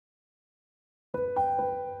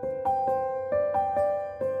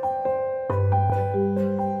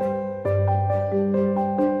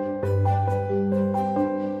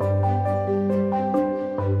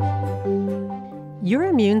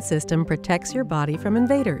immune system protects your body from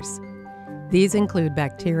invaders. These include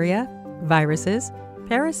bacteria, viruses,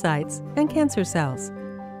 parasites, and cancer cells.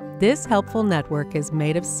 This helpful network is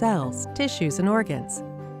made of cells, tissues, and organs.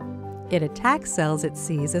 It attacks cells it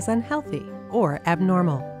sees as unhealthy or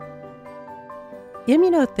abnormal.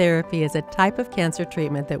 Immunotherapy is a type of cancer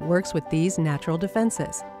treatment that works with these natural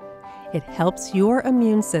defenses. It helps your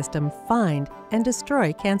immune system find and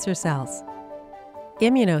destroy cancer cells.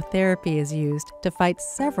 Immunotherapy is used to fight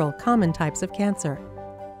several common types of cancer.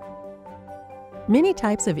 Many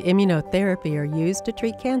types of immunotherapy are used to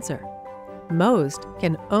treat cancer. Most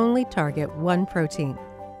can only target one protein.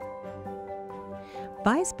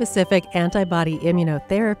 Bispecific antibody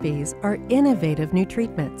immunotherapies are innovative new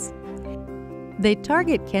treatments. They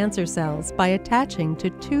target cancer cells by attaching to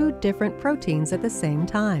two different proteins at the same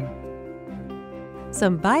time.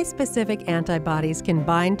 Some bispecific antibodies can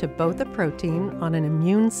bind to both a protein on an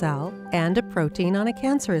immune cell and a protein on a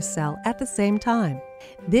cancerous cell at the same time.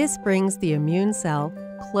 This brings the immune cell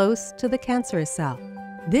close to the cancerous cell.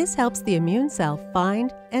 This helps the immune cell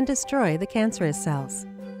find and destroy the cancerous cells.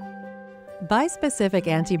 Bispecific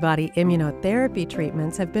antibody immunotherapy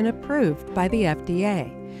treatments have been approved by the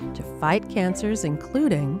FDA to fight cancers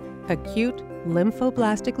including acute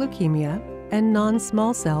lymphoblastic leukemia and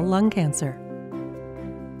non-small cell lung cancer.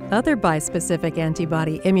 Other bispecific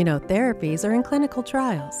antibody immunotherapies are in clinical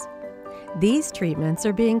trials. These treatments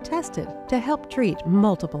are being tested to help treat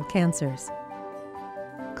multiple cancers.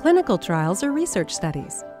 Clinical trials are research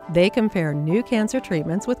studies. They compare new cancer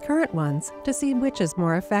treatments with current ones to see which is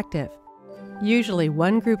more effective. Usually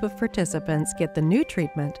one group of participants get the new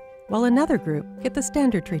treatment, while another group get the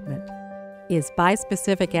standard treatment. Is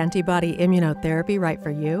bispecific antibody immunotherapy right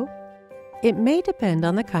for you? It may depend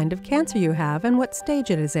on the kind of cancer you have and what stage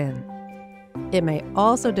it is in. It may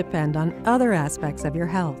also depend on other aspects of your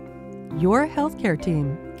health. Your healthcare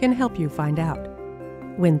team can help you find out.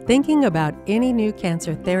 When thinking about any new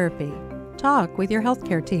cancer therapy, talk with your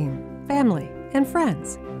healthcare team, family, and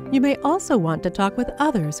friends. You may also want to talk with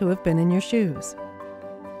others who have been in your shoes.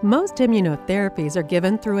 Most immunotherapies are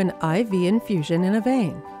given through an IV infusion in a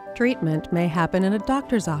vein. Treatment may happen in a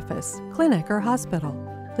doctor's office, clinic, or hospital.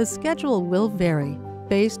 The schedule will vary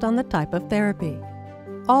based on the type of therapy.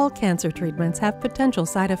 All cancer treatments have potential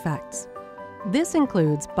side effects. This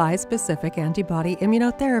includes bispecific antibody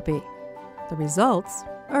immunotherapy. The results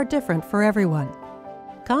are different for everyone.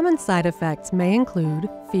 Common side effects may include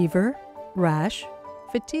fever, rash,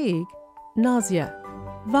 fatigue, nausea,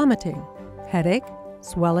 vomiting, headache,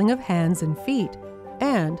 swelling of hands and feet,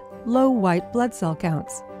 and low white blood cell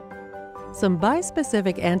counts. Some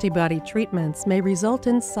bispecific antibody treatments may result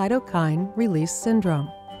in cytokine release syndrome.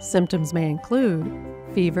 Symptoms may include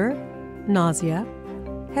fever, nausea,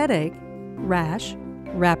 headache, rash,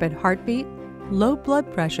 rapid heartbeat, low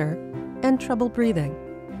blood pressure, and trouble breathing.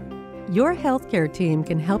 Your healthcare team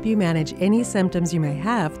can help you manage any symptoms you may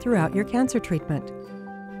have throughout your cancer treatment.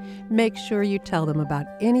 Make sure you tell them about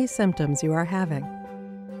any symptoms you are having.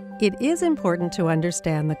 It is important to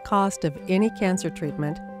understand the cost of any cancer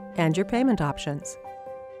treatment and your payment options.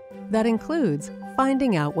 That includes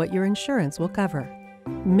finding out what your insurance will cover.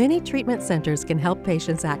 Many treatment centers can help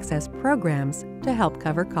patients access programs to help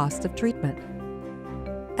cover costs of treatment.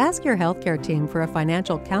 Ask your healthcare team for a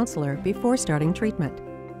financial counselor before starting treatment.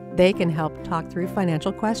 They can help talk through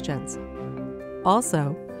financial questions.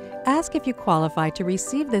 Also, ask if you qualify to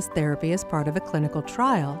receive this therapy as part of a clinical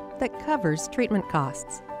trial that covers treatment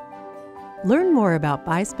costs. Learn more about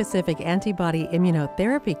bispecific antibody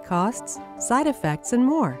immunotherapy costs, side effects, and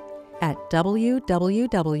more at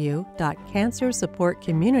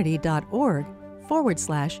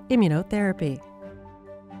www.cancersupportcommunity.org/immunotherapy.